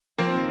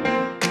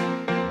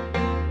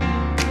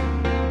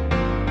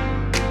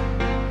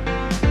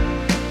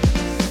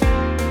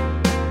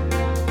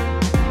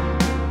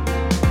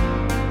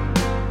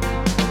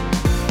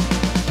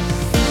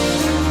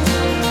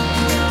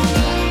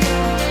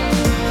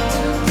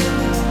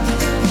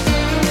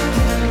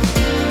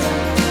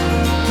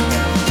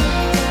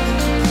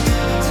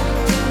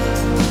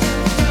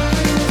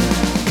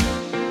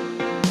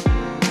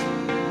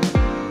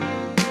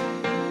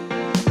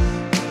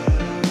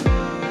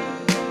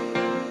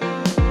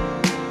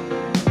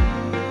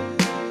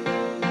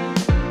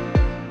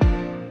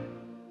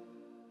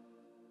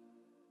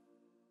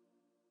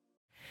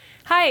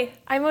Hi,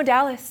 I'm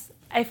Odalis.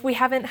 If we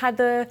haven't had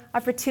the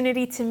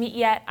opportunity to meet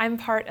yet, I'm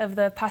part of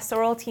the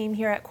pastoral team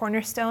here at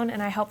Cornerstone,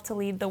 and I help to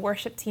lead the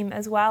worship team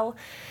as well.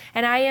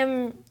 And I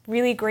am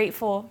really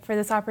grateful for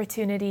this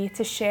opportunity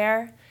to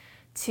share,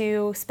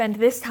 to spend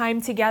this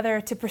time together,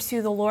 to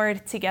pursue the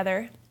Lord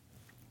together.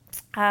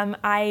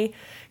 I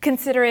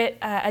consider it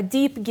a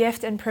deep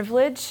gift and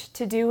privilege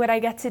to do what I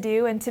get to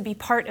do and to be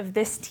part of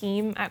this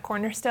team at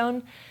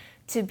Cornerstone,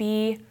 to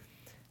be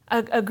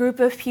a group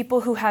of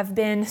people who have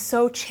been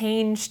so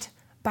changed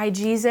by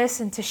Jesus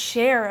and to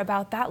share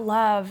about that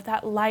love,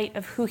 that light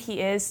of who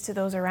he is to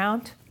those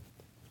around.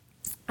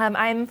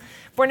 I'm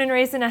born and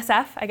raised in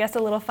SF. I guess a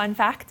little fun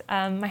fact,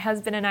 my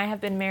husband and I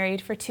have been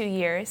married for 2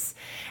 years,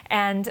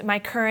 and my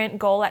current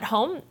goal at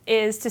home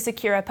is to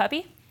secure a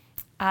puppy.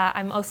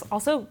 I'm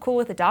also cool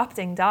with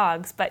adopting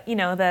dogs, but you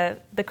know,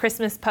 the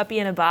Christmas puppy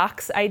in a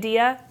box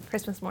idea,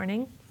 Christmas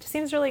morning, just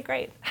seems really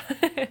great.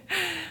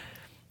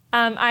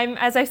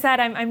 As I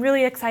said, I'm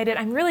really excited.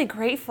 I'm really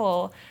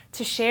grateful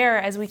to share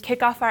as we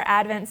kick off our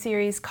Advent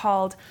series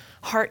called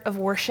Heart of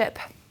Worship.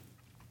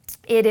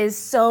 It is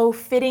so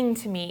fitting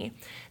to me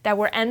that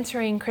we're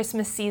entering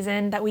Christmas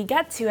season, that we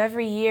get to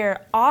every year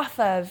off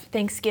of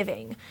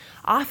Thanksgiving,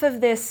 off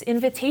of this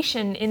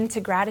invitation into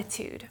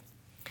gratitude.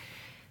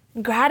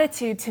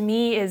 Gratitude to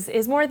me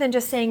is more than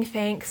just saying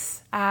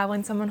thanks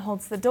when someone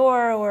holds the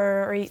door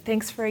or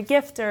thanks for a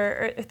gift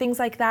or things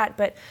like that,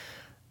 but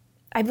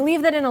I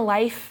believe that in a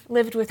life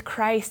lived with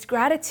Christ,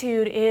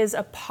 gratitude is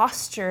a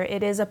posture,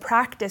 it is a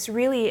practice.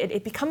 Really,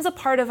 it becomes a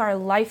part of our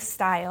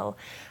lifestyle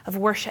of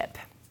worship.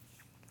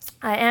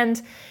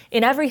 And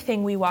in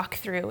everything we walk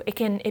through,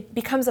 it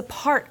becomes a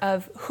part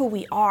of who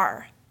we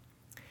are.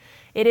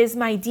 It is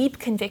my deep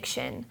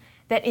conviction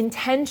that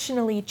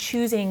intentionally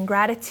choosing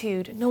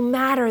gratitude, no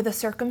matter the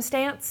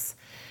circumstance,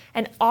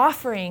 and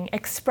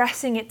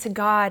expressing it to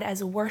God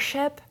as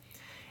worship,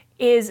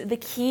 is the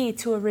key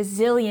to a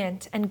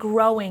resilient and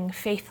growing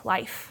faith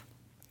life.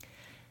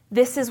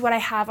 This is what I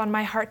have on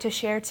my heart to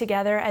share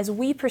together as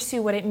we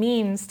pursue what it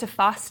means to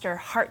foster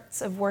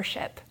hearts of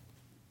worship.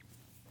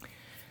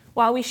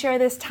 While we share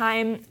this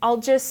time, I'll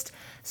just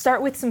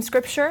start with some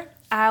scripture.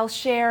 I'll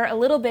share a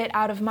little bit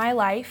out of my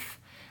life.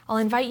 I'll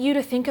invite you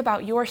to think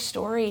about your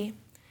story,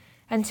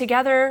 and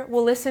together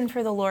we'll listen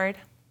for the Lord.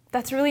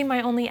 That's really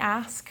my only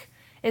ask,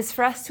 is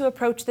for us to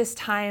approach this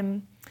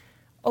time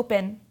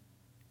open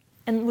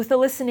and with a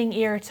listening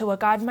ear to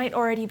what God might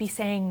already be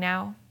saying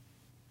now.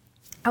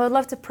 I would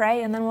love to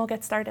pray, and then we'll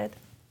get started.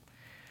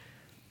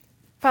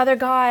 Father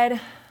God,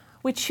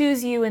 we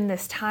choose you in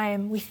this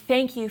time. We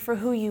thank you for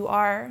who you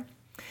are.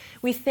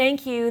 We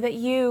thank you that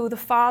you, the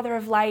Father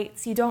of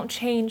lights, you don't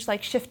change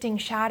like shifting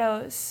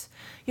shadows.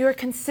 You are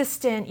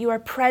consistent, you are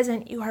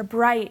present, you are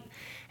bright.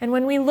 And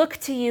when we look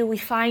to you, we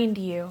find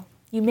you.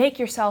 You make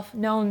yourself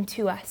known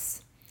to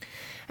us.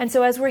 And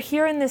so as we're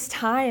here in this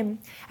time,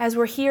 as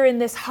we're here in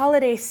this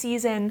holiday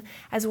season,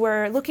 as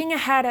we're looking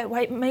ahead at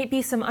what might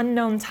be some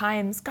unknown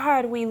times,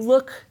 God, we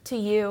look to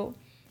you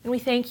and we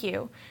thank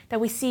you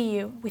that we see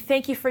you. We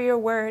thank you for your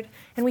word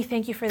and we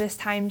thank you for this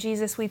time.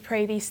 Jesus, we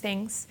pray these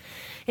things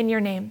in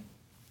your name.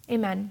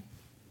 Amen.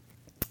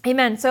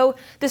 Amen. So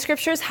the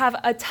scriptures have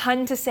a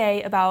ton to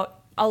say about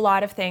a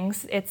lot of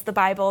things. It's the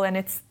Bible and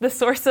it's the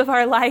source of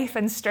our life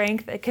and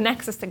strength. It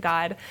connects us to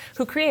God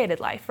who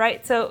created life,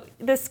 right? So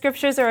the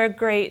scriptures are a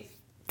great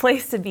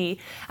place to be,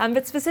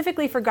 but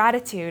specifically for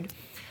gratitude,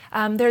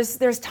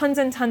 there's tons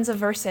and tons of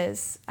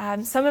verses.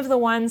 Some of the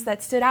ones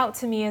that stood out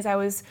to me as I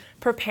was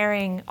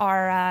preparing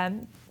are,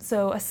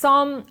 so a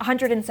Psalm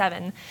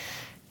 107.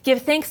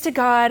 Give thanks to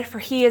God, for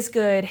he is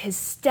good. His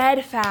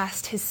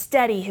steadfast, his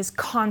steady, his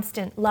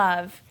constant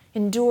love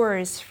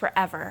endures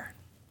forever.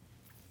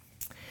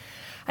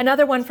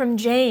 Another one from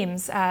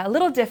James, a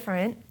little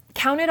different.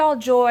 Count it all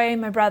joy,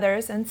 my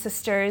brothers and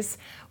sisters,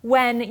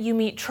 when you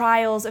meet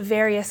trials of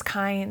various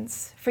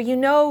kinds, for you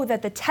know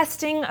that the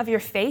testing of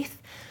your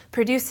faith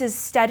produces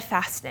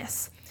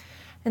steadfastness.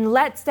 And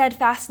let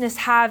steadfastness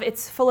have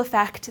its full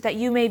effect, that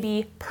you may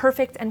be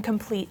perfect and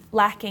complete,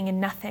 lacking in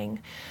nothing.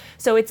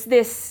 So it's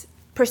this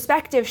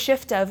perspective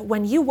shift of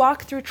when you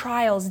walk through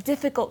trials,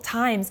 difficult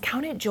times,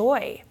 count it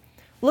joy.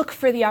 Look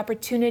for the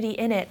opportunity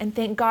in it and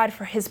thank God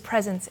for his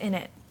presence in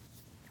it.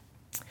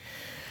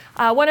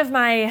 One of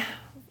my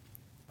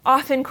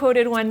often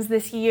quoted ones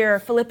this year,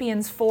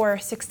 Philippians 4,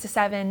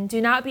 6-7,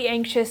 do not be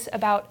anxious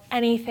about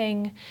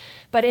anything,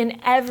 but in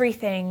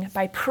everything,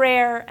 by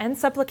prayer and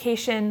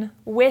supplication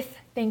with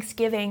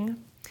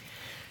thanksgiving,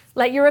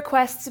 let your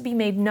requests be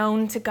made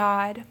known to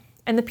God,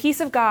 and the peace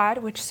of God,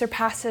 which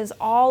surpasses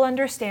all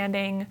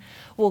understanding,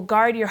 will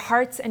guard your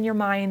hearts and your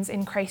minds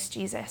in Christ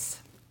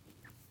Jesus.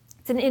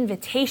 It's an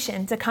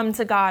invitation to come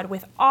to God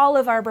with all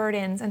of our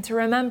burdens and to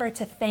remember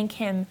to thank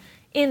him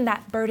in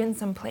that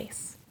burdensome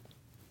place.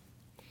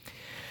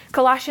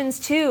 Colossians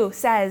 2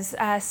 says,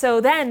 so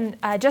then,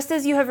 just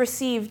as you have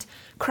received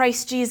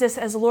Christ Jesus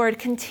as Lord,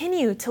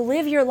 continue to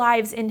live your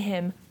lives in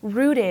him,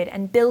 rooted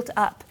and built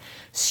up,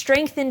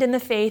 strengthened in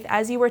the faith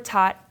as you were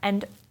taught,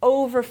 and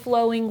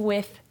overflowing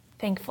with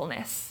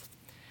thankfulness.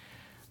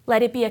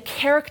 Let it be a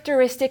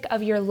characteristic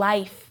of your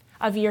life,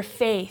 of your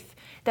faith,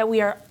 that we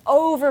are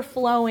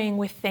overflowing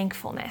with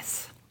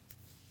thankfulness.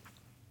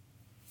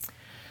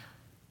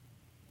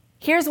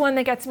 Here's one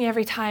that gets me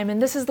every time,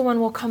 and this is the one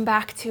we'll come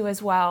back to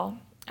as well.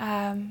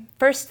 1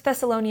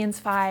 Thessalonians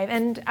 5.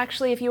 And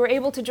actually, if you were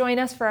able to join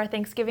us for our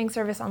Thanksgiving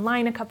service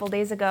online a couple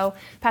days ago,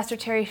 Pastor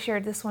Terry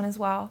shared this one as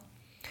well.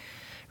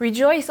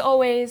 Rejoice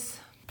always,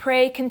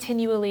 pray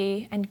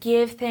continually, and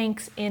give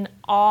thanks in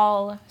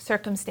all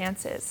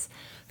circumstances,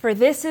 for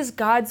this is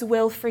God's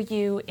will for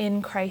you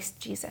in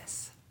Christ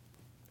Jesus.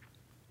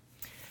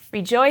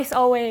 Rejoice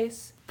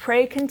always,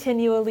 pray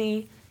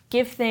continually,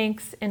 give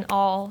thanks in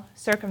all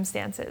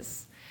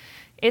circumstances.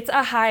 It's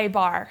a high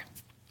bar.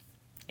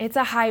 It's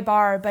a high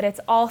bar, but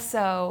it's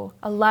also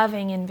a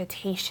loving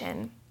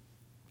invitation.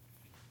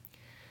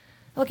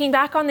 Looking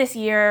back on this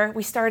year,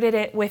 we started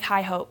it with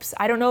high hopes.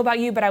 I don't know about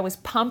you, but I was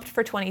pumped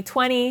for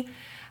 2020.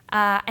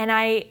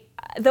 And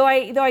though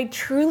I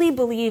truly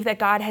believe that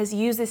God has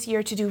used this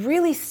year to do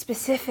really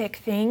specific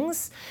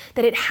things,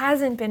 that it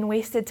hasn't been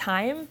wasted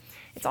time,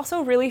 it's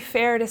also really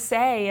fair to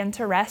say and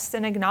to rest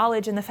and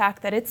acknowledge in the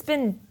fact that it's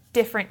been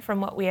different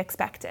from what we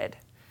expected.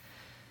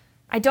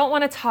 I don't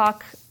want to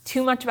talk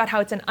too much about how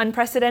it's an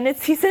unprecedented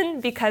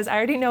season, because I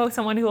already know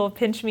someone who will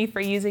pinch me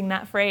for using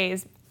that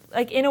phrase.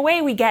 Like, in a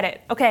way, we get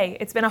it. Okay,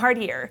 it's been a hard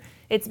year.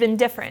 It's been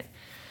different.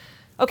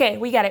 Okay,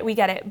 we get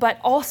it. But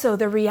also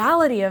the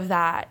reality of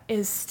that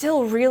is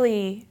still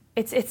really,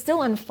 it's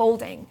still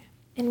unfolding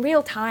in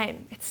real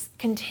time. It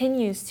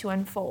continues to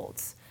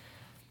unfold.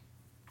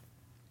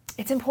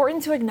 It's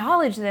important to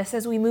acknowledge this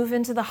as we move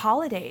into the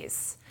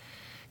holidays.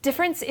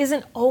 Difference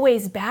isn't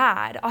always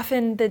bad.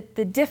 Often the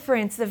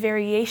difference, the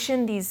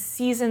variation, these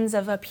seasons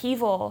of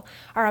upheaval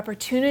are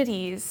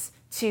opportunities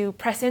to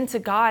press into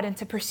God and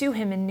to pursue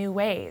Him in new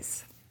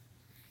ways.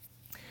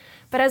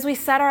 But as we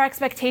set our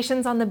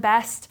expectations on the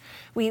best,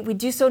 we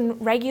do so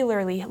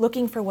regularly,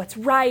 looking for what's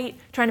right,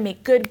 trying to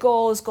make good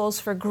goals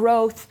for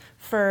growth,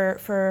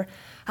 for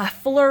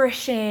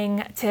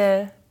flourishing,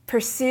 to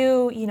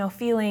pursue,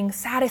 feeling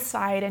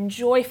satisfied and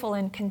joyful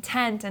and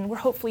content, and we're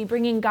hopefully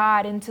bringing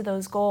God into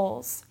those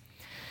goals.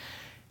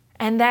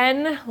 And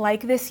then,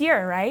 like this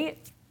year, right?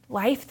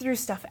 Life threw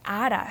stuff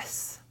at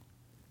us.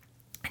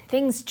 And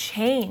things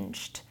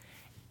changed.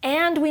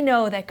 And we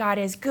know that God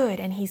is good,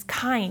 and He's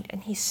kind,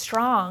 and He's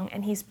strong,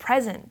 and He's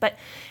present. But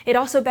it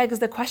also begs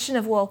the question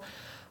of, well,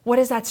 what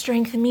does that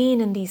strength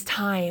mean in these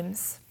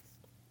times?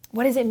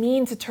 What does it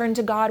mean to turn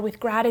to God with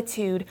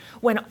gratitude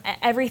when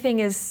everything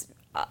is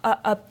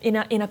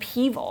in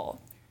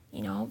upheaval,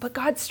 But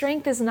God's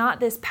strength is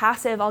not this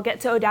passive, I'll get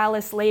to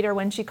Odalis later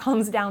when she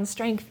calms down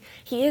strength.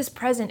 He is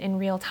present in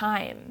real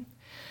time.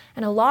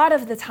 And a lot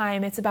of the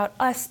time, it's about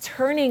us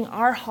turning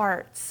our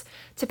hearts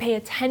to pay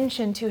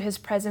attention to His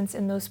presence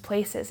in those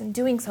places and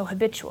doing so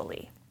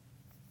habitually.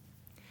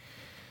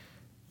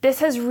 This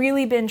has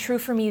really been true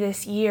for me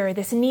this year,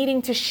 this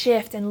needing to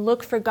shift and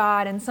look for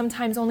God and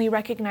sometimes only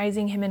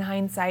recognizing Him in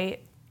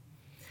hindsight.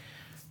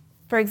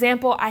 For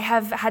example, I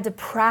have had to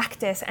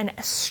practice and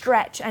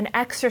stretch and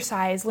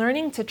exercise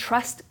learning to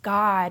trust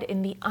God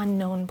in the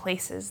unknown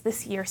places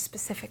this year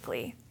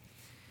specifically.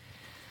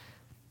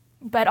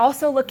 But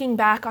also looking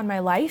back on my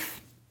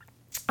life,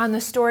 on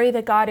the story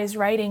that God is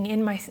writing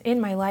in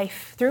my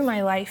life, through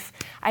my life,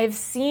 I've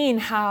seen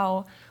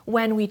how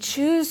when we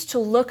choose to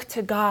look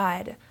to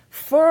God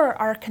for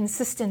our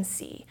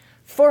consistency,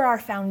 for our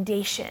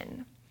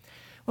foundation,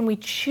 when we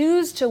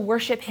choose to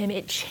worship Him,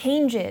 it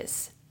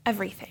changes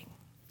everything.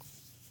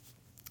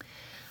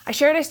 I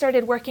shared I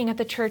started working at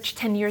the church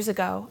 10 years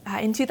ago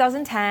in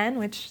 2010,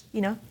 which,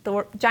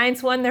 the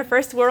Giants won their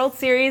first World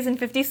Series in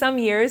 50-some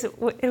years.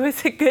 It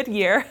was a good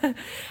year.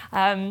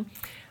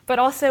 But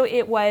also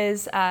it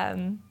was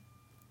a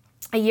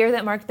year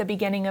that marked the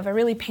beginning of a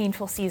really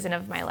painful season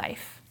of my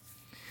life.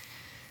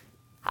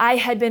 I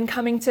had been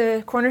coming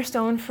to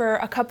Cornerstone for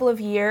a couple of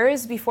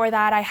years. Before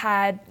that, I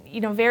had,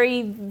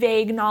 very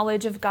vague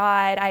knowledge of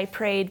God. I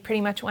prayed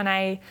pretty much when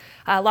I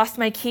lost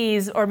my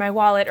keys or my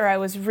wallet or I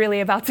was really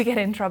about to get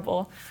in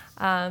trouble.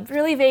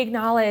 Really vague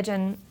knowledge.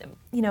 And,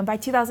 by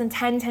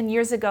 2010, 10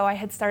 years ago, I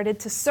had started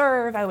to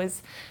serve. I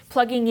was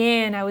plugging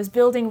in. I was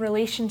building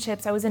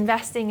relationships. I was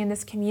investing in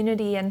this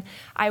community. And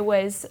I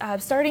was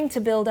starting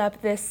to build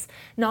up this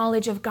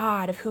knowledge of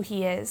God, of who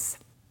He is.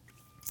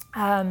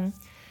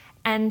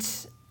 And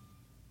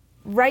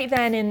right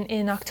then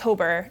in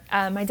October,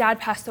 my dad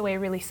passed away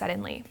really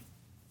suddenly.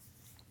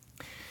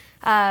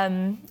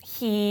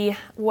 He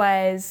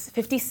was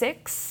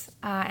 56,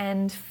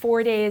 and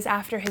 4 days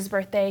after his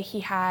birthday,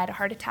 he had a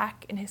heart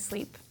attack in his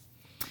sleep.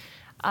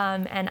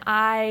 And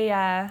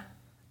I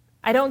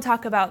don't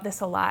talk about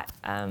this a lot.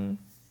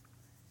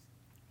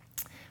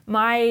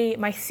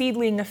 My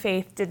seedling of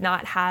faith did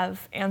not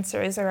have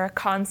answers or a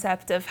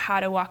concept of how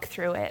to walk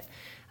through it.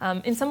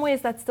 In some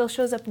ways, that still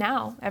shows up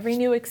now. Every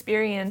new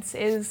experience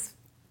is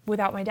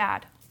without my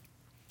dad.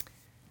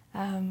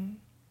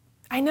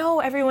 I know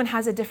everyone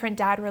has a different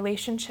dad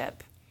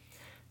relationship.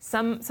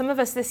 Some of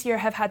us this year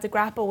have had to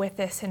grapple with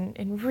this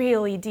in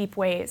really deep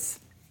ways.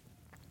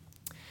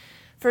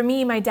 For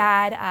me, my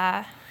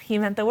dad, he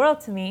meant the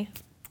world to me.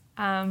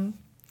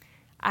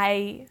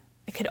 I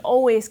could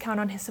always count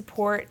on his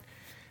support,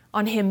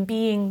 on him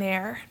being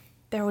there.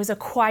 There was a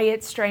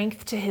quiet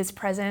strength to his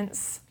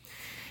presence.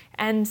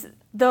 And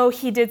though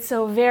he did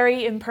so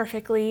very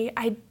imperfectly,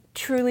 I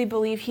truly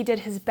believe he did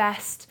his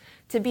best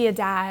to be a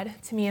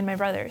dad to me and my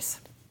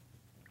brothers.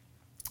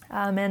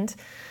 And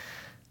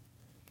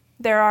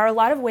there are a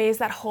lot of ways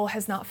that hole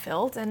has not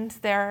filled, and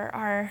there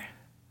are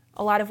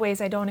a lot of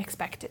ways I don't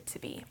expect it to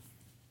be.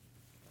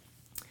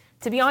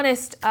 To be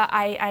honest,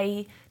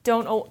 I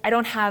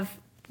don't have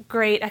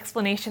great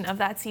explanation of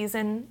that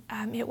season.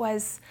 It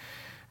was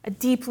a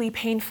deeply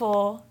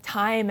painful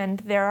time, and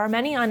there are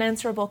many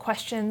unanswerable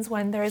questions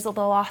when there is the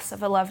loss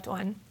of a loved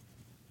one.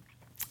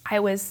 I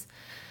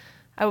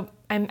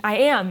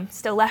am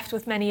still left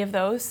with many of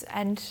those,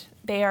 and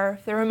they are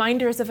the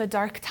reminders of a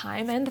dark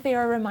time, and they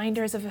are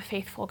reminders of a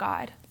faithful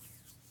God.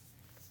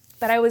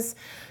 But I was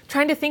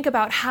trying to think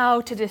about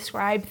how to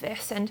describe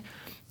this, and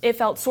it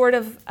felt sort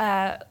of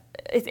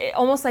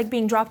almost like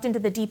being dropped into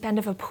the deep end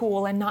of a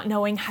pool and not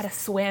knowing how to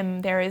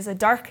swim. There is a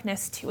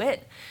darkness to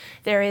it.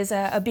 There is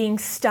a being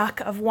stuck,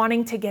 of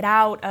wanting to get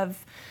out,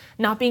 of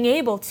not being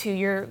able to.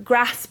 You're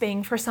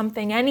grasping for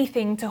something,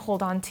 anything to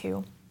hold on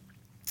to,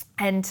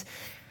 and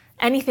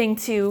anything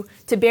to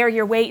bear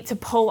your weight, to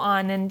pull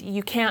on, and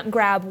you can't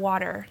grab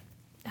water.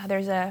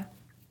 There's a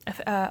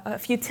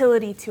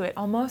futility to it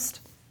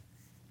almost.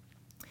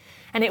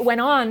 And it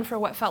went on for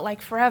what felt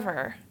like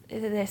forever.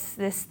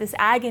 This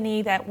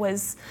agony that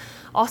was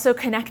also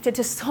connected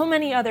to so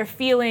many other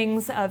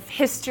feelings of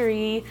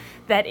history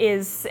that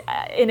is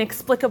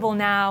inexplicable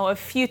now, of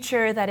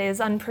future that is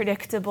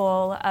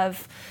unpredictable,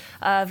 of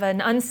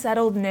an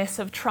unsettledness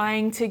of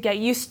trying to get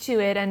used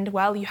to it, and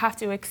well, you have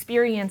to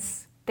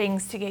experience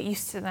things to get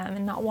used to them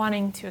and not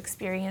wanting to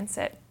experience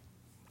it.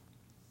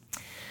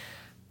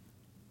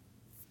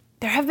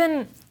 There have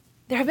been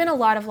a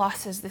lot of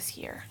losses this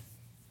year.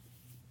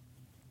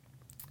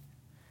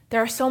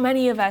 There are so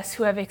many of us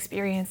who have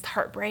experienced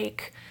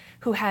heartbreak,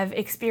 who have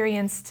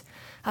experienced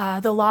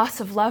the loss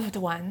of loved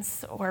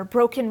ones or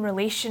broken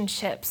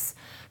relationships,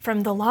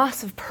 from the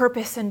loss of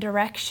purpose and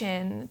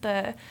direction,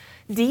 the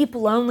deep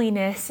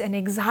loneliness and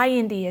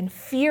anxiety and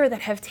fear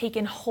that have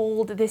taken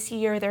hold this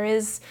year. There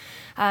is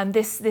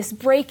this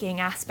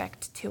breaking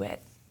aspect to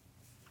it.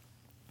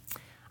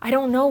 I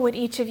don't know what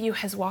each of you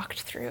has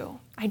walked through.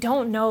 I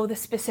don't know the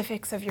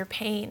specifics of your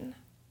pain.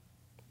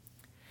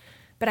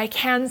 But I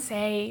can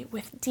say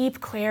with deep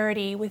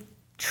clarity, with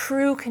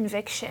true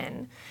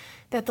conviction,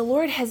 that the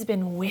Lord has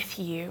been with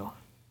you.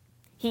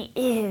 He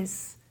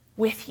is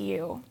with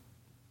you.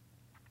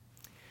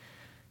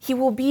 He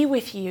will be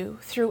with you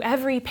through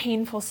every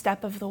painful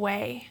step of the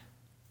way.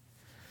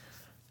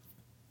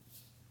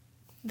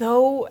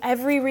 Though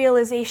every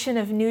realization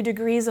of new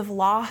degrees of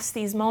loss,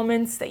 these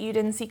moments that you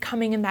didn't see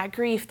coming in that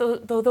grief, though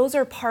those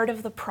are part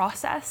of the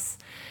process,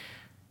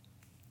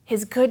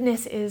 His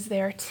goodness is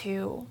there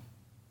too.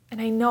 And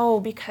I know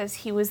because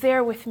He was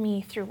there with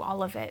me through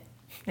all of it,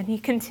 and He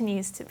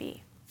continues to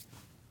be.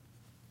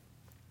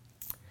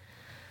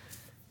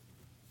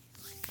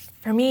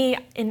 For me,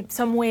 in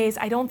some ways,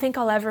 I don't think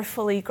I'll ever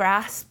fully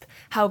grasp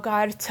how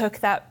God took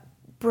that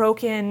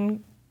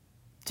broken,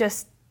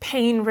 just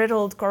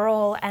pain-riddled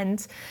girl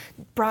and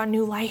brought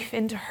new life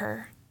into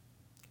her.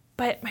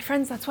 But my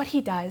friends, that's what He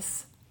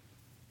does.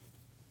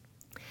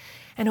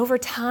 And over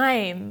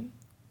time,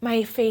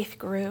 my faith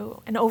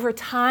grew, and over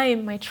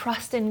time, my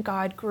trust in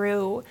God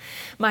grew.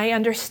 My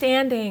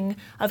understanding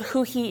of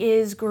who He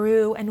is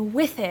grew, and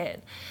with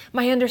it,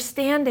 my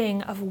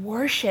understanding of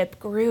worship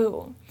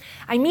grew.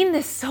 I mean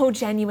this so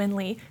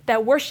genuinely,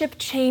 that worship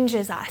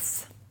changes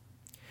us.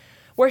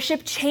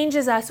 Worship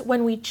changes us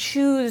when we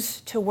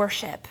choose to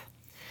worship.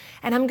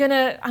 And I'm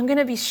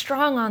gonna be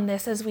strong on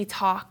this as we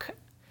talk,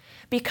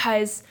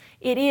 because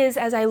it is,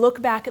 as I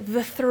look back,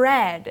 the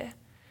thread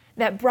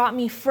that brought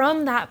me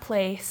from that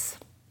place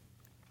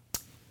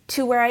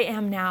to where I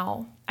am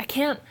now.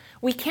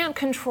 We can't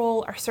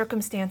control our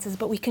circumstances,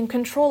 but we can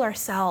control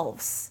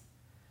ourselves.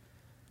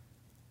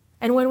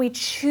 And when we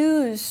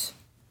choose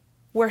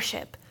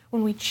worship,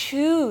 when we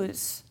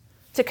choose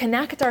to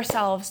connect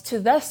ourselves to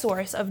the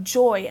source of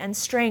joy and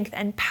strength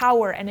and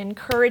power and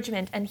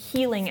encouragement and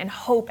healing and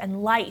hope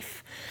and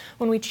life,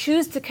 when we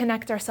choose to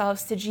connect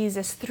ourselves to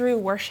Jesus through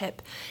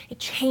worship, it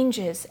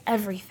changes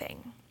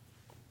everything.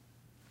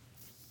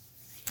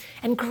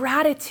 And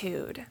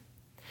gratitude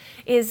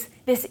is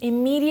this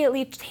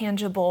immediately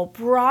tangible,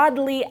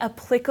 broadly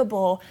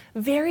applicable,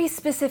 very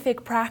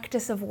specific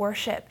practice of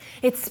worship.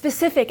 It's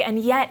specific, and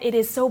yet it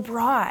is so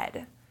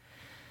broad.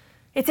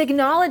 It's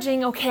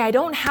acknowledging, okay, I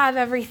don't have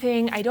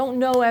everything, I don't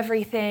know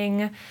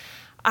everything,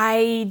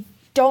 I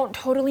don't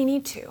totally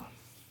need to.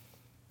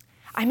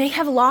 I may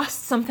have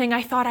lost something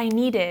I thought I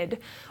needed,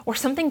 or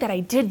something that I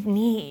did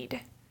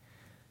need,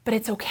 but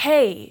it's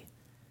okay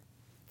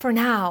for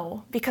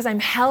now, because I'm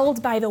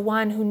held by the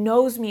one who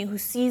knows me, who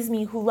sees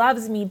me, who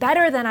loves me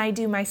better than I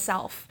do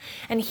myself.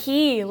 And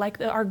he,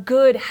 like our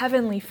good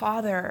heavenly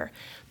Father,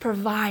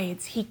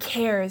 provides, he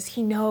cares,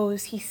 he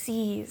knows, he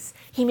sees,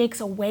 he makes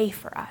a way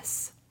for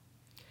us.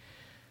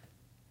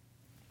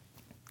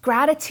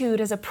 Gratitude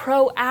is a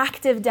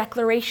proactive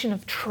declaration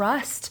of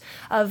trust,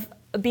 of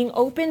being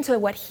open to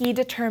what he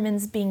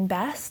determines being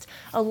best,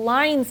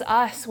 aligns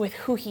us with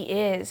who he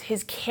is,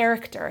 his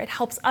character. It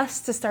helps us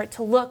to start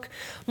to look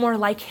more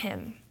like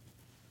him.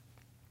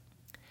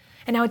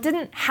 And now it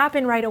didn't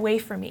happen right away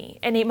for me,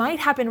 and it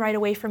might happen right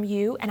away from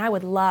you, and I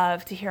would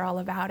love to hear all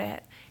about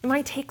it. It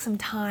might take some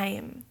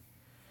time.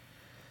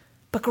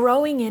 But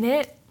growing in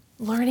it,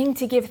 learning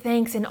to give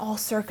thanks in all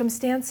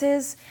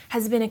circumstances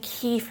has been a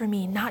key for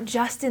me, not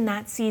just in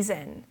that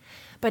season,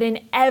 but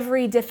in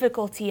every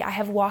difficulty I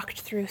have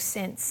walked through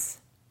since.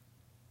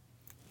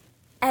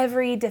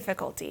 Every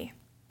difficulty.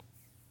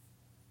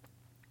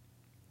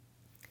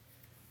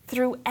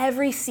 Through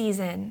every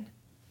season,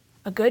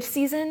 a good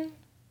season,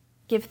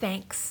 give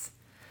thanks.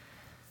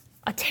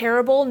 A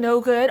terrible,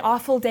 no good,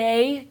 awful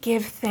day,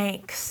 give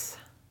thanks.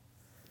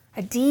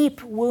 A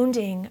deep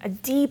wounding, a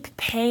deep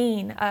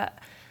pain, a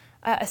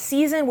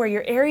season where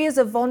your areas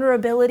of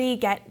vulnerability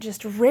get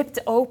just ripped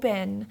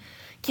open,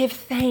 give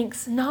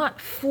thanks, not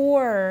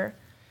for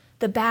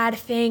the bad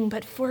thing,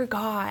 but for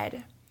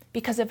God,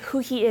 because of who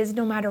he is,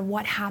 no matter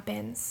what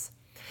happens.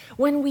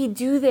 When we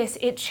do this,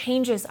 it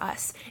changes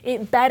us,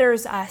 it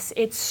betters us,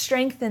 it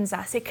strengthens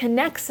us, it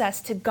connects us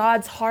to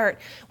God's heart,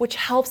 which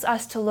helps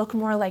us to look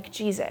more like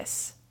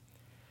Jesus.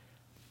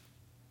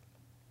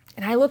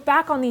 And I look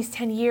back on these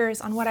 10 years,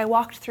 on what I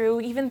walked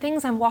through, even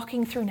things I'm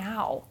walking through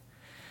now,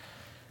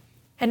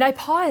 and I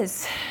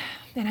pause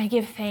and I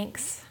give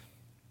thanks.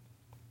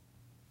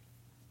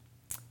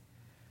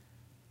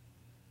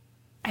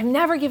 I've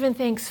never given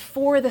thanks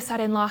for the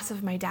sudden loss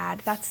of my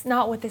dad. That's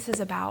not what this is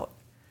about.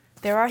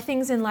 There are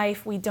things in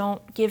life we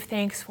don't give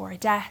thanks for: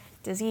 death,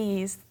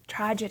 disease,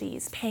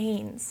 tragedies,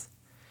 pains.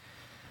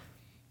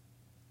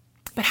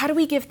 But how do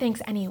we give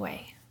thanks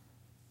anyway?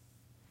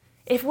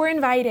 If we're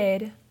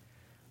invited,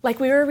 like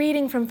we were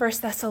reading from 1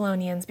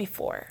 Thessalonians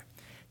before,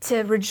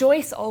 to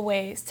rejoice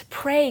always, to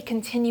pray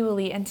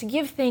continually, and to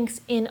give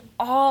thanks in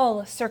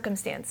all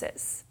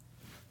circumstances.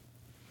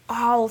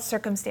 All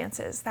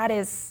circumstances. That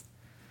is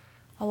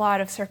a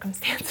lot of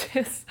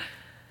circumstances.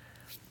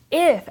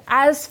 If,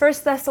 as 1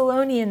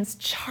 Thessalonians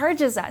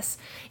charges us,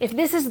 if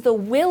this is the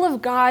will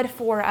of God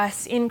for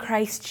us in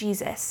Christ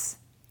Jesus,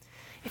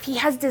 if he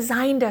has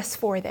designed us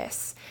for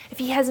this, if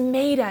he has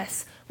made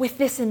us with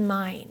this in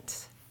mind,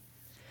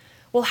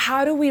 well,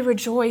 how do we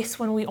rejoice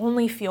when we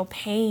only feel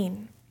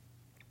pain?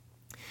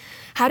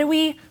 How do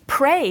we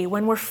pray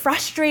when we're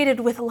frustrated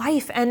with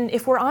life and,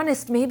 if we're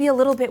honest, maybe a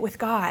little bit with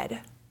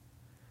God?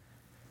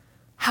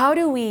 How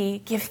do we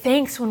give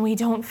thanks when we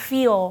don't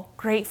feel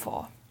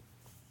grateful?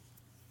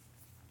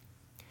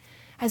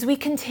 As we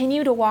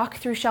continue to walk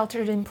through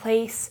Sheltered in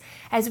Place,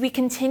 as we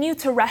continue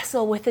to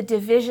wrestle with the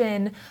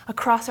division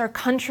across our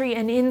country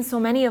and in so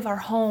many of our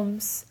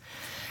homes,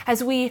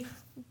 as we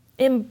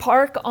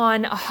embark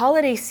on a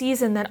holiday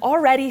season that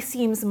already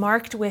seems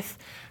marked with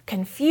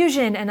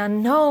confusion and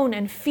unknown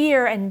and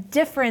fear and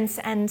difference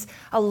and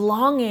a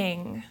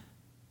longing,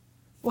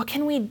 what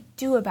can we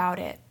do about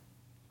it?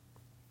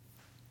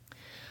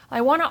 I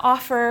want to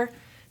offer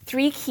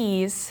 3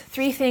 keys,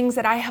 3 things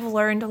that I have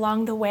learned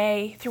along the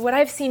way through what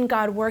I've seen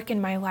God work in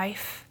my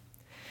life.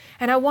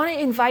 And I want to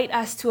invite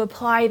us to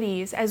apply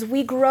these as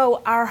we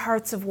grow our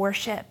hearts of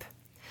worship,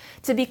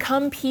 to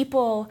become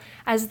people,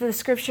 as the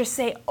scriptures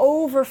say,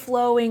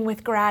 overflowing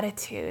with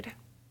gratitude.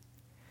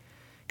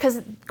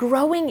 Because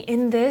growing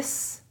in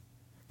this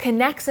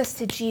connects us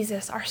to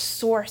Jesus, our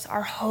source,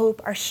 our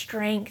hope, our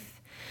strength.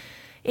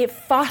 It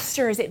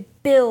fosters,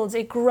 it builds,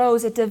 it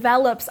grows, it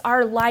develops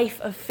our life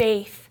of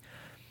faith.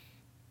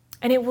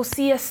 And it will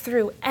see us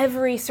through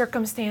every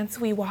circumstance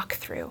we walk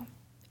through.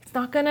 It's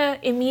not going to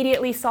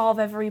immediately solve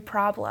every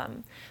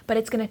problem, but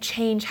it's going to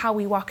change how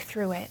we walk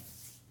through it.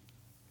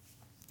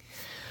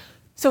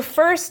 So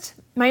first,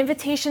 my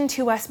invitation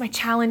to us, my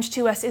challenge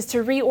to us, is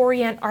to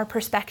reorient our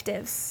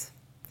perspectives.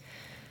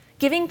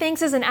 Giving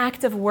thanks is an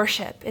act of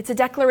worship. It's a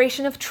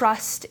declaration of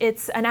trust.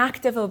 It's an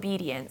act of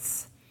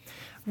obedience,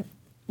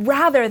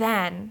 rather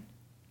than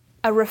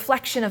a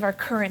reflection of our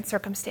current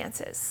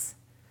circumstances.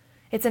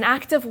 It's an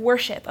act of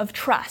worship, of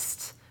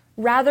trust,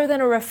 rather than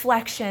a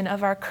reflection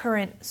of our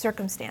current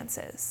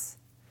circumstances.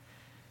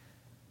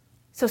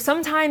 So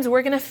sometimes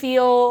we're going to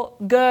feel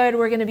good,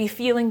 we're going to be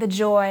feeling the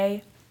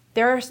joy.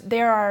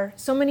 There are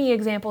so many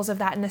examples of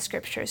that in the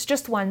scriptures.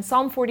 Just one,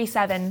 Psalm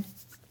 47.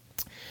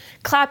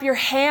 Clap your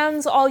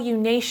hands, all you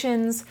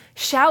nations,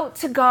 shout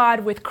to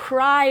God with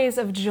cries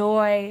of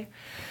joy.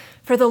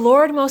 For the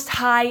Lord Most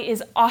High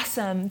is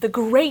awesome, the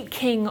great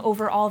King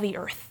over all the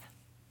earth.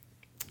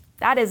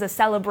 That is a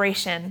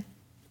celebration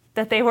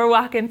that they were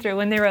walking through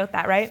when they wrote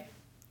that, right?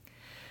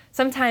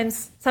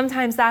 Sometimes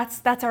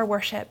that's our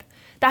worship,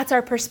 That's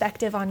our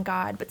perspective on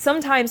God. But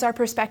sometimes our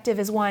perspective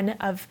is one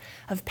of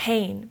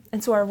pain.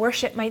 And so our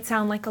worship might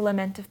sound like a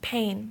lament of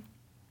pain.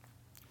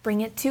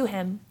 Bring it to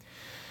him.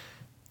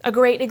 A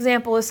great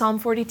example is Psalm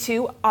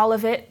 42, all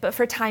of it, but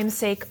for time's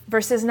sake,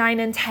 verses 9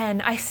 and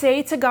 10. I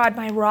say to God,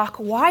 my rock,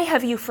 why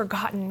have you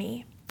forgotten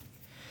me?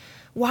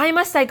 Why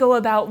must I go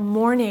about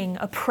mourning,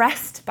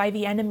 oppressed by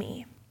the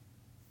enemy?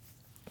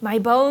 My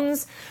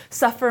bones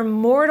suffer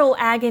mortal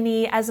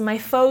agony as my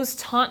foes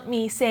taunt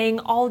me, saying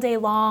all day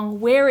long,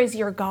 where is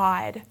your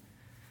God?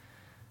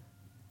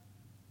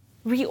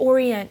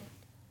 Reorient.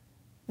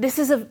 This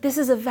is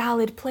a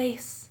valid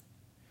place.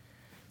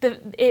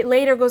 It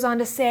later goes on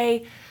to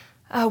say,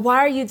 why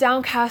are you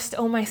downcast,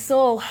 O my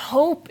soul?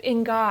 Hope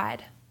in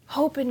God.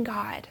 Hope in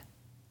God.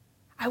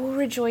 I will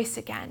rejoice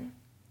again.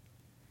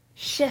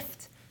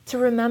 Shift to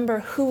remember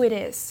who it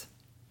is.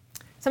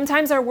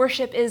 Sometimes our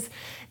worship is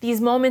these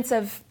moments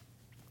of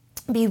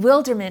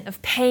bewilderment,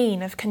 of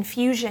pain, of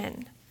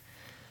confusion.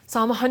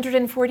 Psalm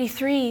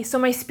 143, so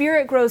my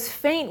spirit grows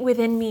faint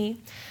within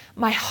me.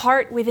 My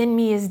heart within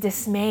me is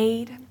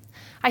dismayed.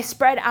 I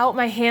spread out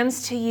my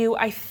hands to you.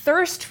 I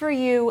thirst for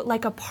you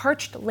like a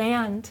parched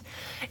land.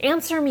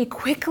 Answer me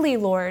quickly,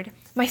 Lord.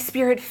 My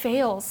spirit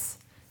fails.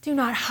 Do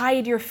not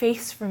hide your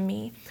face from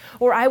me,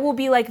 or I will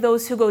be like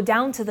those who go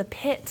down to the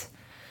pit.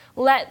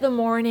 Let the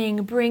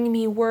morning bring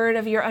me word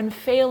of your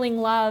unfailing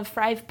love,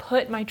 for I've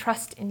put my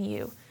trust in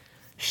you.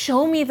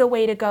 Show me the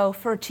way to go,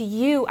 for to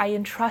you I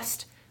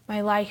entrust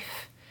my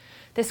life.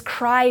 This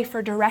cry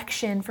for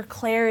direction, for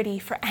clarity,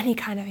 for any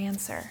kind of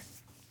answer.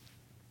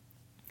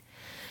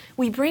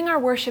 We bring our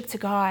worship to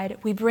God.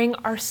 We bring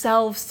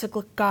ourselves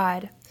to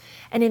God.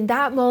 And in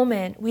that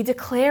moment, we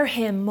declare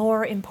him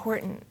more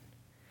important.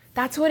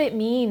 That's what it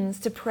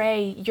means to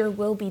pray, your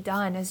will be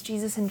done, as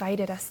Jesus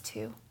invited us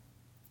to.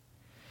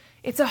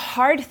 It's a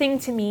hard thing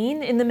to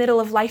mean in the middle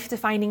of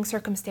life-defining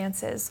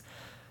circumstances.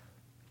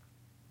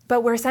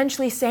 But we're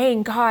essentially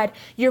saying, God,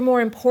 you're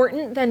more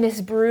important than this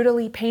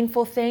brutally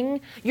painful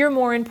thing. You're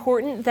more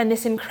important than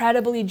this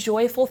incredibly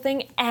joyful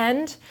thing.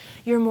 And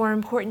you're more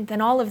important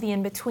than all of the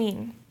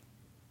in-between.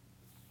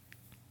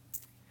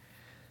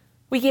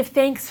 We give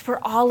thanks for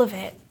all of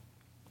it.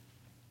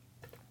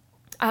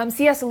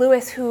 C.S.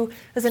 Lewis, who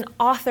is an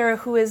author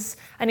who is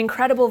an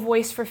incredible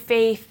voice for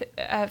faith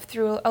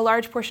through a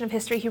large portion of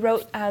history, he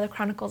wrote the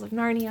Chronicles of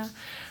Narnia.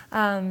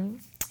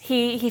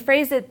 He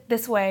phrased it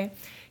this way.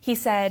 He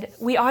said,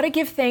 we ought to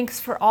give thanks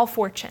for all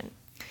fortune.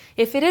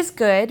 If it is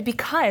good,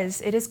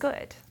 because it is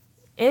good.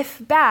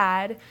 If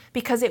bad,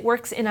 because it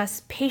works in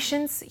us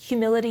patience,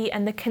 humility,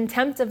 and the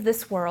contempt of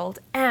this world,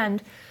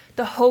 and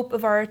the hope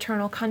of our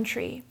eternal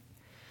country.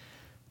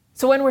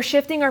 So when we're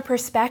shifting our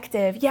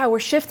perspective, we're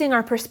shifting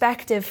our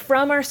perspective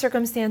from our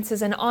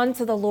circumstances and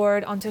onto the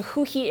Lord, onto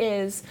who he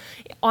is,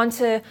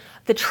 onto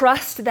the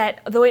trust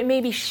that though it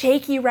may be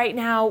shaky right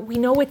now, we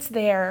know it's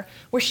there.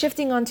 We're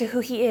shifting onto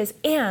who he is,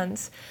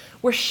 and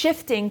we're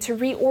shifting to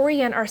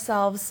reorient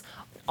ourselves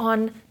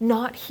on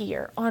not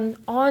here,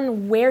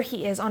 on where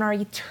he is, on our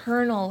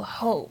eternal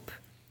hope.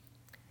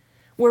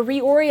 We're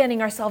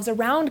reorienting ourselves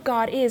around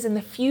God is in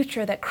the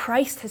future that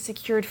Christ has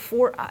secured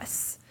for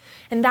us.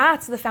 And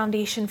that's the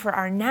foundation for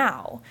our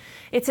now.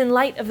 It's in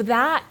light of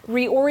that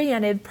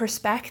reoriented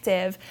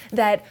perspective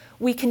that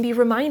we can be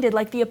reminded,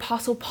 like the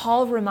Apostle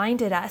Paul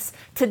reminded us,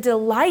 to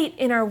delight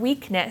in our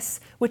weakness,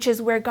 which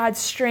is where God's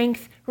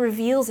strength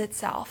reveals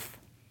itself.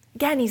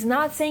 Again, he's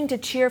not saying to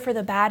cheer for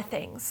the bad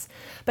things,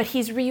 but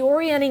he's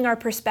reorienting our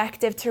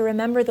perspective to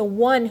remember the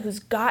one who's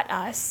got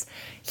us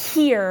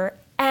here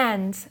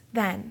and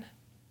then.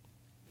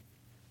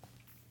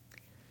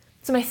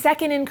 So my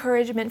second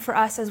encouragement for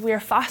us as we are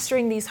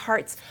fostering these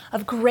hearts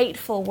of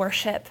grateful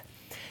worship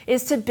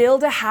is to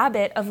build a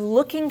habit of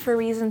looking for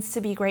reasons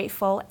to be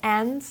grateful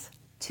and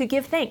to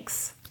give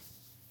thanks.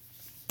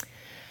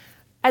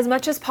 As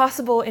much as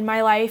possible in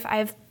my life,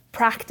 I've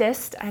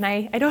practiced, and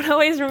I don't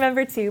always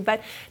remember to,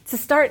 but to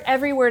start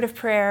every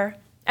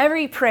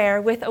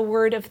prayer with a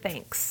word of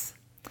thanks.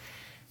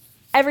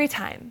 Every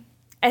time,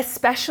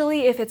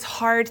 especially if it's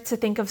hard to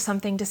think of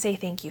something to say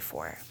thank you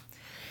for.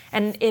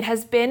 And it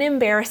has been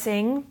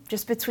embarrassing,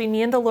 just between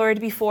me and the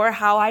Lord before,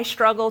 how I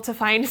struggle to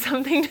find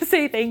something to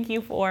say thank you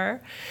for.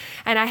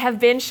 And I have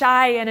been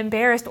shy and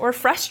embarrassed or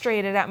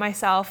frustrated at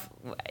myself,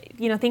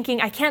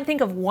 thinking I can't think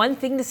of one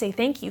thing to say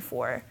thank you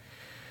for.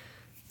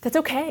 That's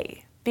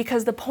okay,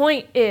 because the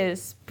point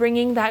is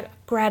bringing that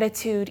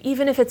gratitude,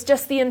 even if it's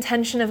just the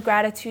intention of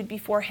gratitude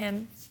before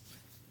him.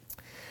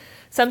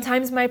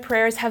 Sometimes my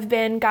prayers have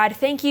been, God,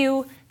 thank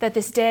you that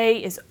this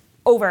day is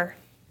over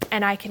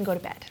and I can go to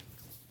bed.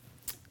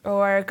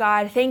 Or,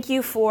 God, thank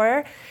you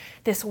for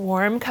this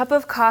warm cup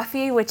of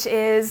coffee, which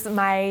is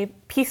my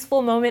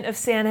peaceful moment of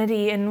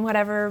sanity in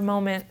whatever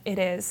moment it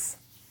is.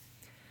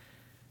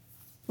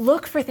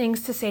 Look for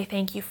things to say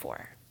thank you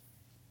for.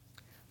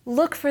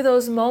 Look for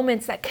those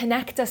moments that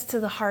connect us to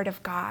the heart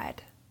of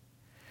God.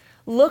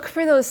 Look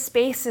for those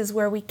spaces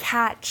where we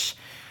catch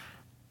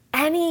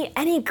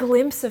any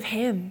glimpse of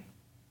him.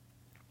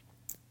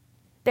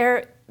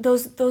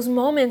 Those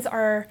moments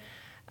are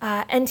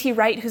N.T.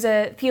 Wright, who's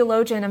a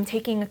theologian, I'm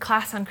taking a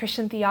class on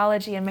Christian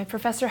theology, and my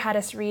professor had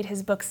us read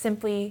his book,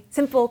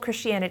 Simple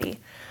Christianity.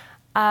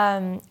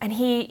 And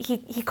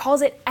he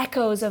calls it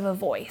echoes of a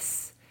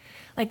voice.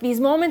 Like these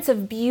moments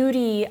of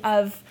beauty,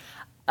 of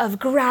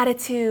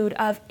gratitude,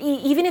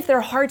 even if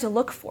they're hard to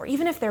look for,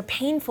 even if they're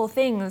painful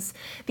things,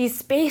 these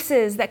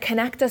spaces that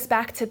connect us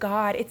back to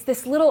God, it's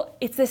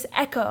this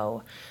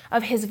echo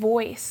of his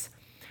voice,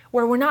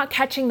 where we're not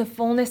catching the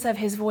fullness of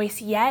his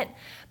voice yet,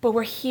 but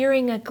we're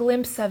hearing a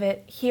glimpse of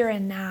it here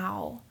and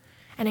now.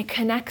 And it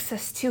connects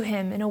us to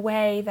him in a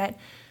way that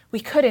we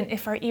couldn't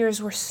if our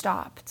ears were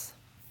stopped.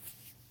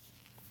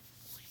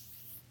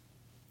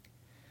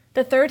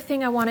 The third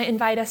thing I want to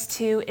invite us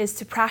to is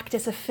to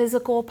practice a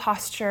physical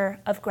posture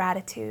of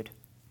gratitude.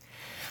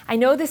 I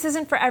know this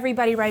isn't for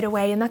everybody right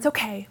away, and that's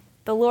okay.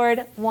 The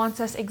Lord wants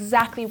us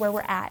exactly where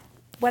we're at,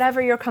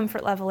 whatever your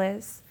comfort level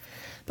is.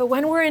 But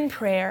when we're in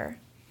prayer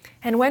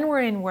and when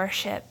we're in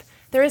worship,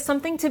 there is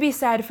something to be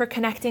said for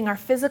connecting our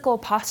physical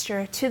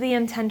posture to the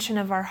intention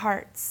of our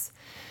hearts.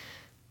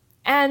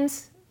 And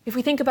if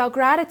we think about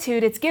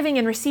gratitude, it's giving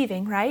and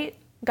receiving, right?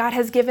 God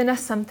has given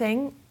us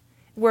something,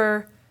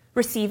 we're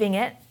receiving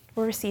it,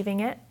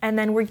 and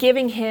then we're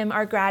giving him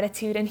our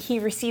gratitude and he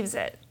receives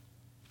it.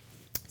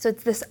 So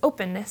it's this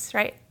openness,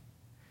 right?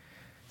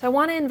 So I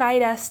want to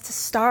invite us to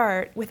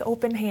start with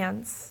open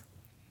hands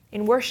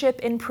in worship,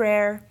 in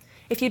prayer.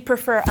 If you'd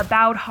prefer a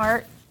bowed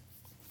heart,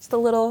 just a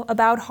little a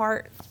bowed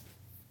heart.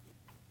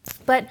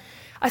 But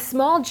a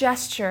small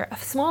gesture, a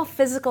small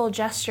physical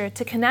gesture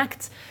to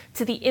connect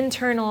to the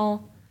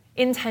internal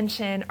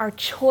intention, our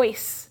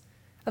choice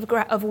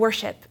of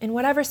worship in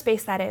whatever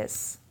space that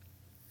is.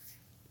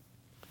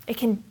 It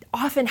can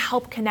often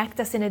help connect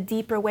us in a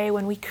deeper way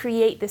when we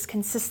create this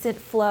consistent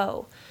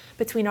flow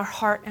between our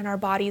heart and our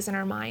bodies and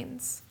our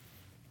minds.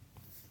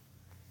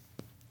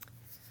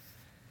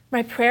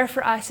 My prayer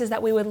for us is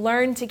that we would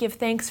learn to give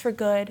thanks for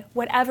good,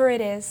 whatever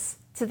it is,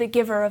 to the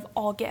giver of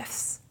all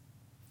gifts.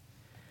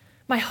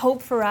 My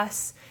hope for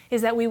us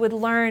is that we would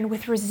learn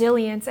with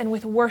resilience and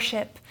with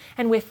worship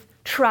and with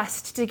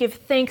trust to give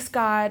thanks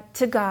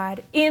to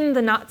God in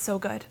the not so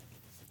good.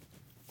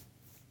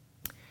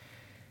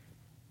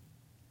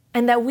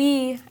 And that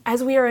we,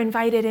 as we are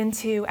invited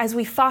into, as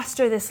we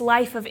foster this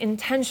life of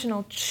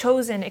intentional,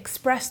 chosen,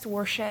 expressed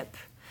worship,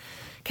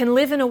 can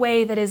live in a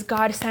way that is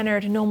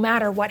God-centered no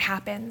matter what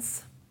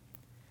happens.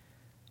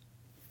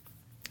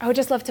 I would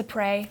just love to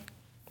pray.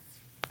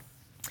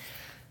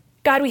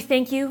 God, we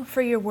thank you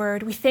for your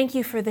word. We thank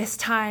you for this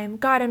time.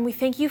 God, and we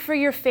thank you for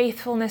your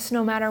faithfulness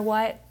no matter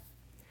what.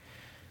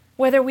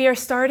 Whether we are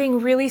starting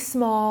really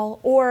small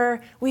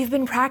or we've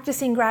been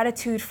practicing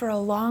gratitude for a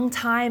long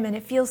time and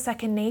it feels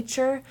second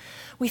nature,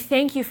 we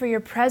thank you for your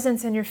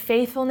presence and your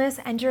faithfulness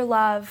and your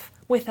love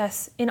with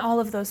us in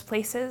all of those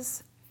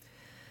places.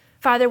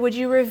 Father, would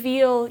you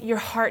reveal your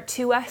heart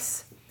to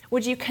us?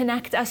 Would you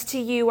connect us to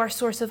you, our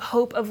source of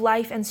hope, of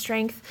life and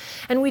strength?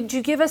 And would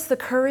you give us the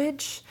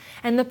courage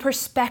and the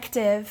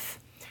perspective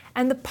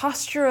and the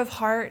posture of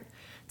heart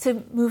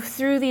to move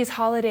through these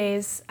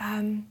holidays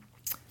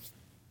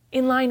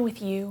in line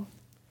with you.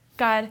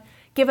 God,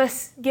 give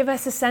us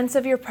a sense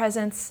of your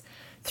presence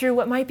through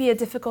what might be a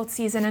difficult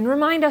season, and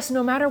remind us,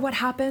 no matter what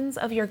happens,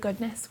 of your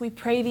goodness. We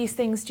pray these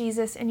things,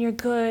 Jesus, in your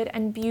good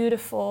and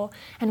beautiful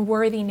and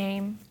worthy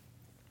name.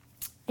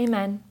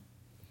 Amen.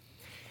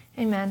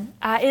 Amen.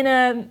 In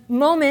a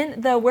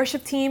moment, the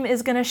worship team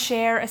is going to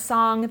share a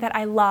song that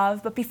I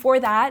love, but before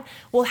that,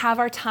 we'll have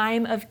our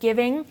time of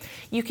giving.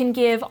 You can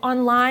give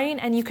online,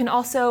 and you can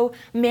also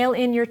mail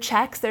in your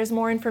checks. There's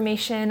more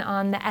information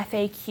on the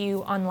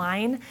FAQ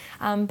online,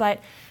 but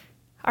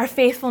our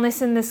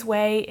faithfulness in this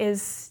way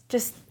is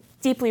just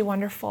deeply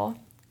wonderful.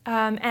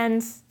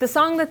 And the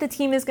song that the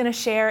team is going to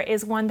share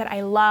is one that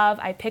I love.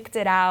 I picked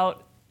it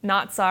out,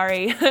 not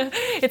sorry.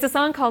 It's a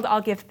song called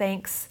I'll Give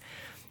Thanks.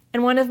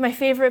 And one of my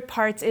favorite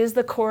parts is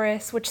the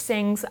chorus, which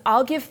sings,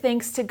 I'll give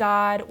thanks to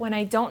God when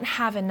I don't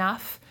have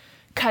enough,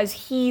 'cause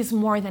he's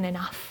more than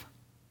enough.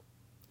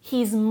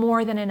 He's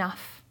more than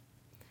enough.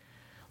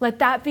 Let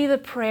that be the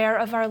prayer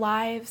of our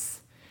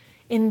lives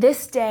in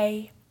this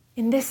day,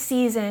 in this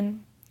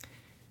season,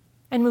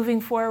 and moving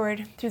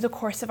forward through the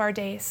course of our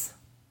days.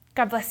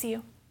 God bless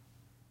you.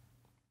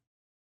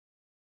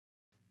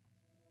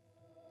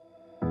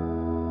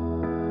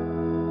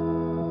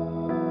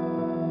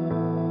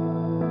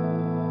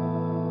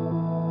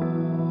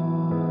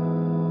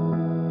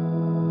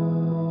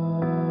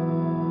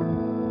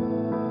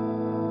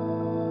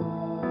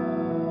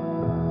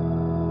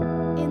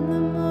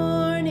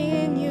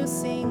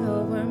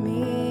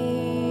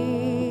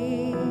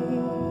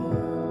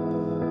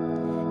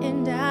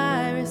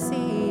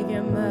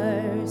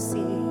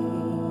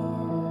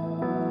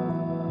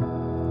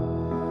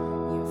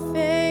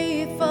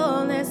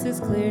 It's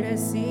clear to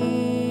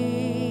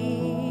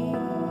see,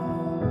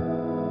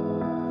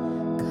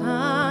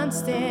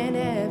 constant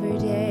every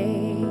day.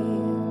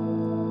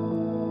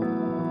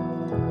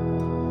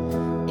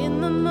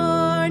 In the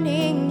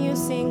morning you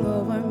sing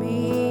over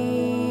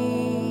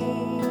me,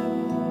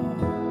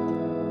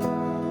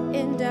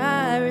 and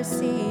I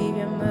receive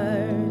your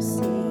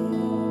mercy.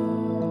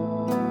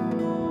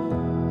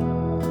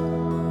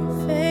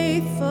 Your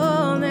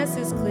faithfulness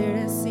is clear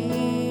to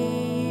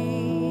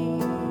see,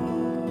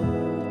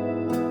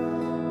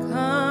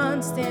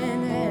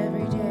 constant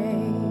every day.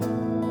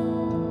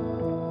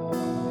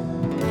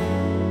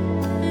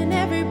 And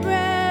every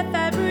breath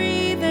I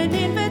breathe, an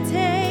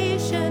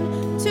invitation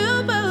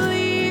to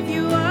believe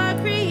you are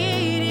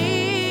creating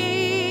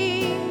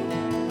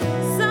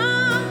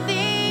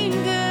something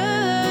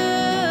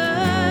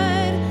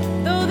good.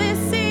 Though this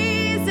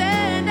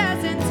season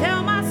doesn't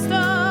tell my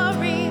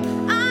story,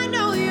 I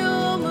know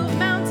you'll move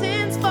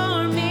mountains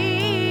for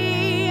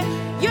me.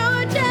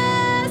 You're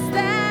just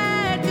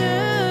that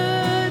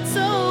good,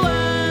 so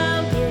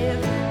I'll give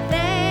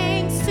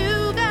thanks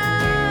to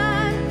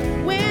God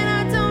when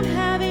I don't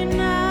have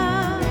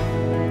enough,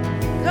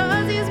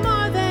 'cause He's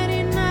more than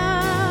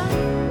enough,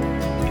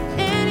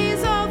 and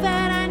He's all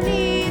that I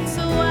need.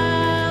 So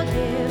I'll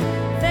give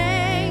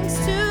thanks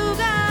to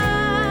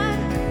God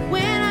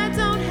when I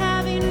don't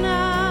have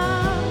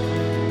enough,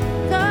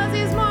 'cause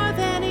He's more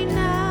than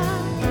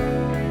enough,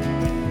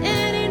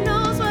 and He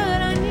knows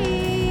what I need.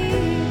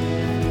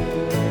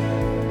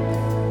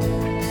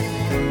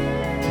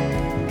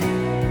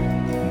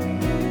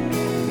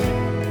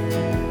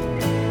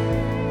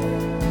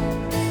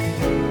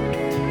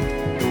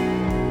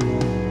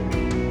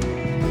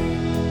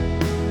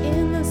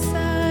 In the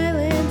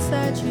silence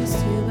I choose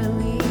to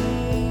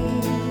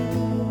believe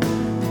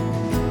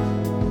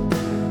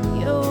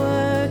you're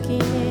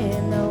working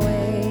in the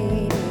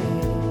waiting.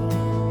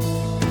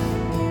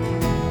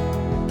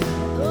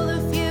 Though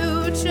the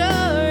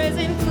future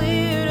isn't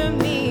clear to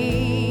me,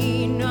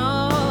 no,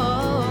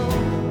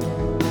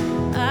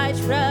 I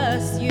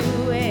trust you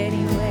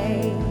anyway.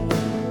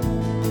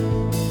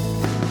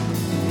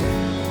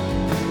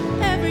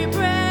 Every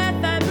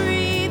breath I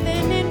breathe,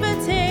 an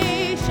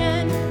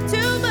invitation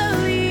to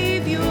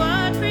believe you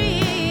are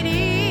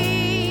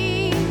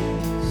creating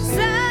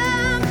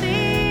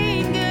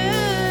something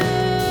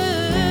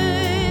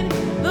good.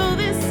 Though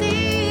this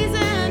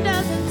season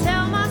doesn't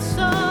tell my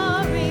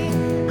story,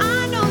 I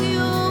know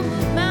you'll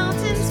move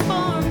mountains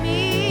for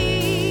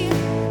me.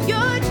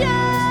 You're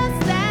just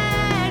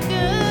that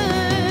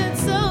good,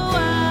 so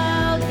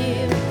I'll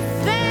give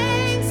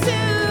thanks to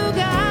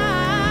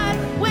God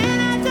when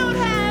I don't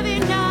have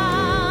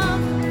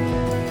enough,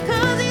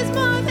 'cause He's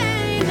more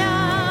than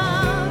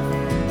enough,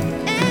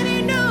 and He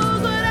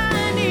knows what I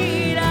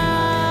need.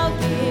 I'll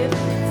give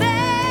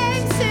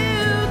thanks to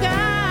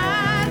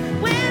God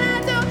when I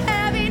don't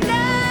have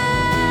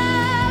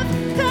enough,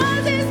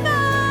 'cause He's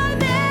more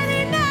than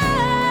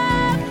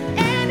enough,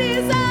 and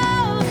He's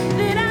all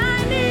that I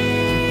need.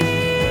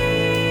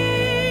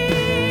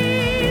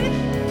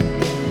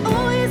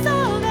 Oh, He's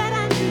all that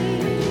I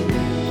need.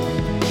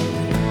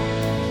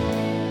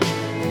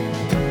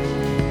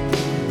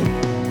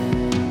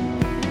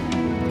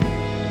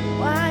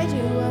 Why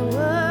do I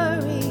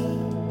worry?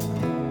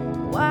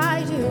 Why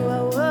do I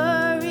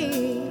worry?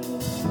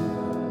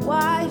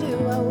 Why do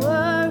I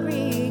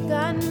worry?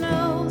 God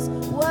knows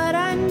what I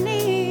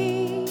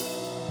need.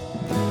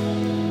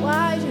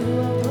 Why do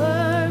I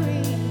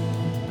worry?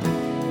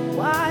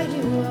 Why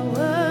do I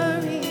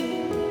worry?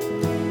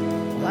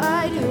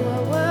 Why do I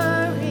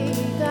worry?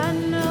 God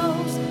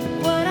knows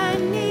what I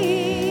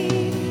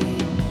need.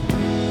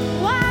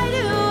 Why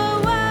do I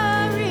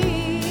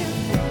worry?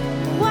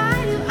 Why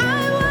do I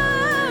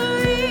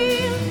worry?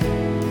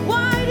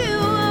 Why do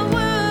I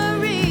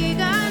worry?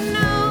 God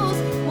knows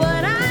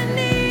what I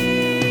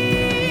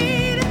need.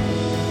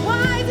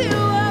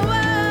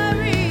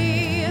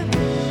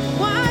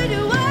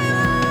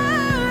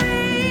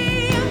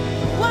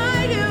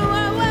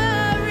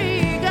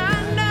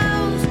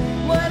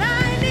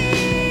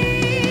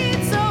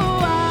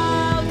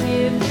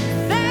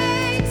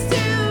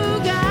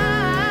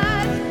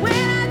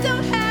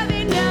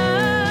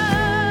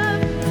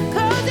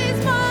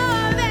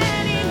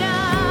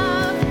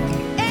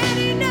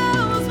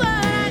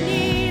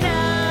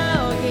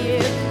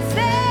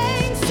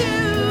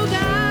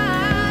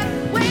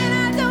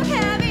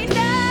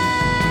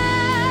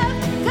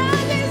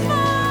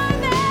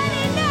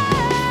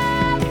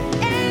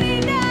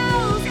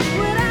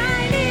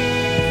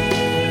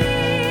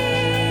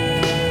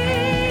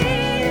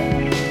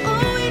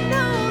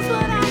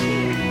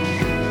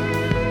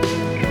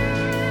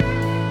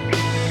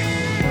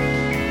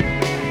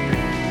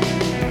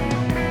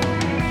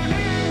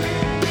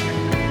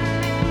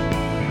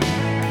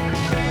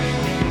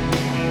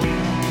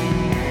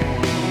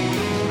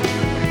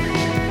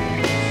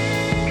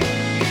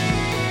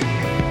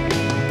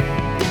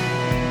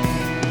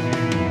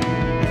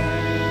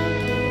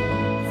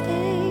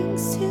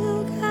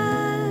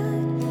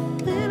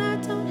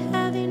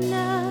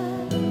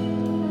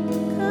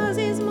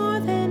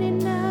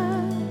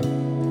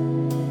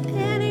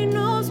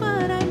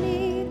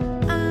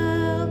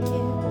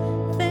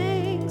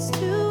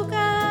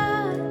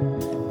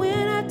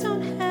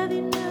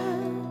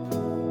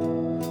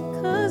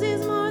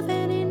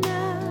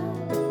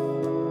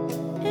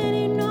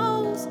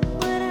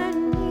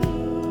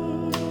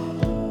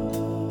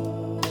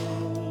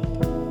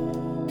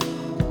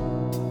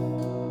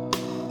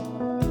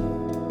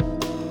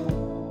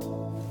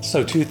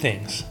 So 2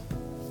 things.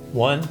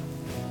 1,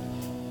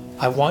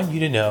 I want you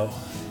to know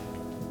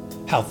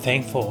how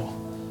thankful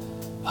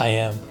I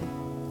am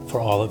for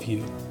all of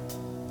you.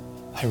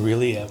 I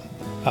really am.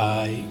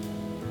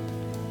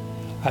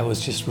 I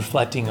was just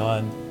reflecting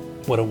on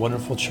what a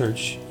wonderful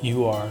church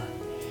you are.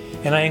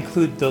 And I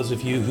include those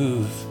of you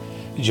who've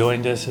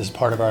joined us as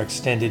part of our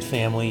extended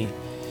family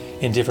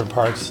in different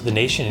parts of the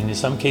nation, and in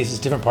some cases,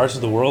 different parts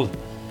of the world.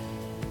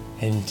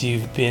 And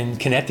you've been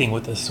connecting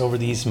with us over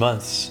these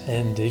months,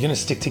 and you're going to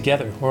stick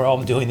together. We're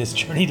all doing this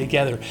journey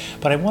together.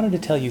 But I wanted to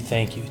tell you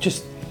thank you,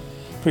 just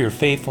for your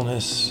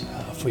faithfulness,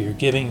 for your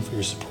giving, for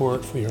your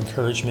support, for your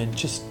encouragement.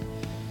 Just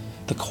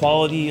the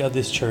quality of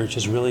this church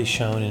has really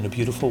shown in a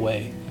beautiful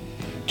way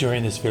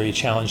during this very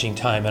challenging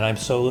time. And I'm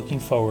so looking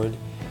forward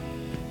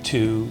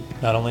to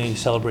not only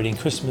celebrating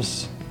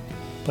Christmas,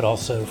 but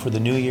also for the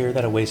new year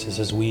that awaits us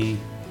as we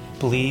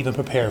believe and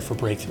prepare for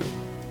breakthrough.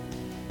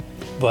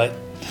 But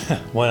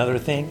one other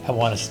thing, I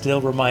want to still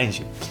remind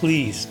you,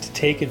 please, to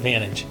take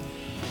advantage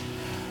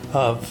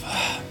of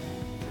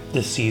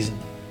this season,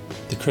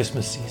 the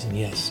Christmas season,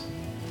 yes.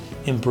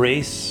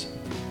 Embrace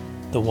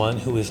the one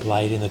who is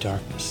light in the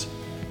darkness.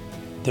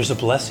 There's a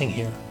blessing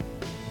here.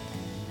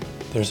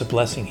 There's a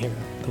blessing here.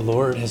 The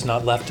Lord has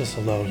not left us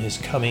alone. His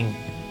coming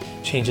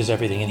changes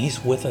everything, and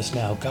He's with us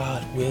now,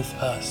 God with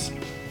us.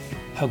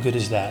 How good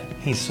is that?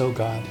 He's so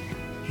God.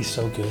 He's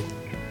so good.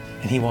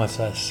 And He wants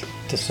us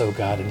to sow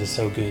God and to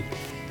sow good.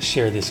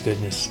 Share this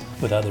goodness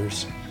with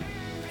others.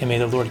 And may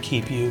the Lord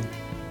keep you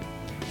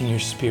in your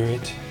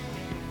spirit,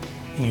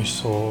 in your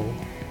soul,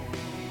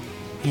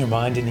 in your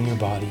mind, and in your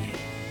body.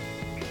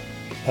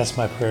 That's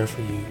my prayer for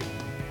you.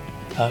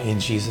 In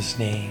Jesus'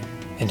 name.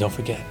 And don't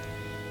forget,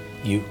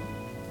 you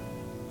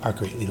are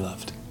greatly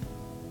loved.